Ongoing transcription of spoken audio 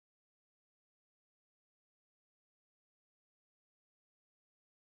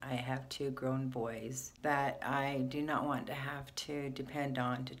I have two grown boys that I do not want to have to depend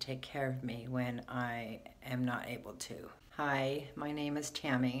on to take care of me when I am not able to. Hi, my name is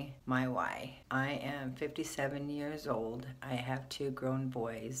Tammy, my Y. I am 57 years old. I have two grown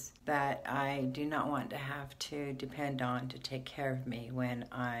boys that I do not want to have to depend on to take care of me when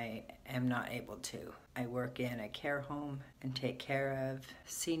I am not able to. I work in a care home and take care of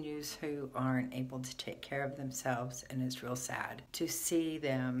seniors who aren't able to take care of themselves, and it's real sad to see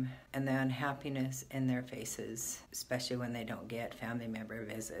them and the unhappiness in their faces, especially when they don't get family member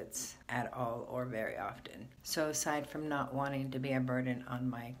visits at all or very often. So aside from not wanting to be a burden on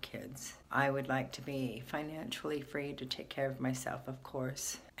my kids, I would like to be financially free to take care of myself, of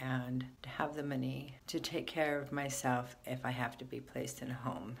course, and to have the money to take care of myself if I have to be placed in a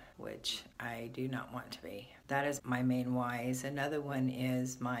home, which I do not want to be. That is my main whys. Another one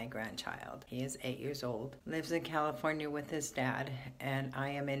is my grandchild. He is 8 years old, lives in California with his dad, and I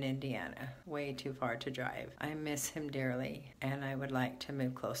am in Indiana, way too far to drive. I miss him dearly, and I would like to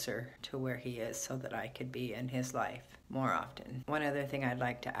move closer to where he is so that I could be in his life more often. One other thing I'd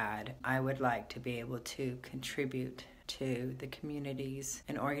like to add, I would like to be able to contribute to the communities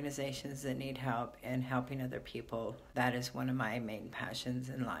and organizations that need help in helping other people. That is one of my main passions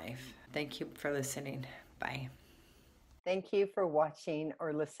in life. Thank you for listening. Bye. Thank you for watching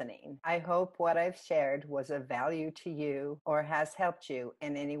or listening. I hope what I've shared was of value to you or has helped you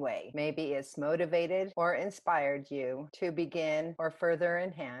in any way. Maybe it's motivated or inspired you to begin or further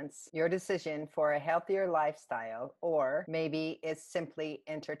enhance your decision for a healthier lifestyle, or maybe it's simply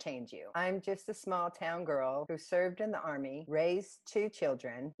entertained you. I'm just a small town girl who served in the Army, raised two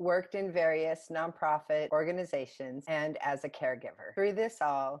children, worked in various nonprofit organizations, and as a caregiver. Through this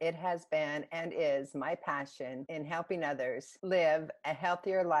all, it has been and is my passion in helping others live a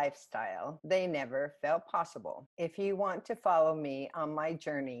healthier lifestyle they never felt possible. If you want to follow me on my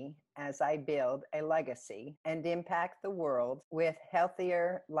journey as I build a legacy and impact the world with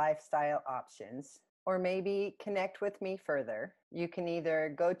healthier lifestyle options, or maybe connect with me further, you can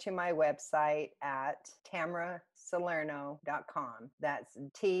either go to my website at tamarasalerno.com. That's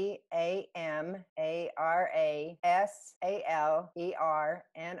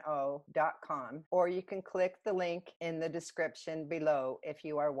TAMARASALERNO.com. Or you can click the link in the description below if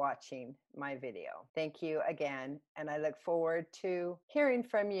you are watching my video. Thank you again, and I look forward to hearing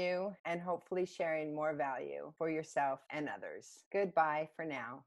from you and hopefully sharing more value for yourself and others. Goodbye for now.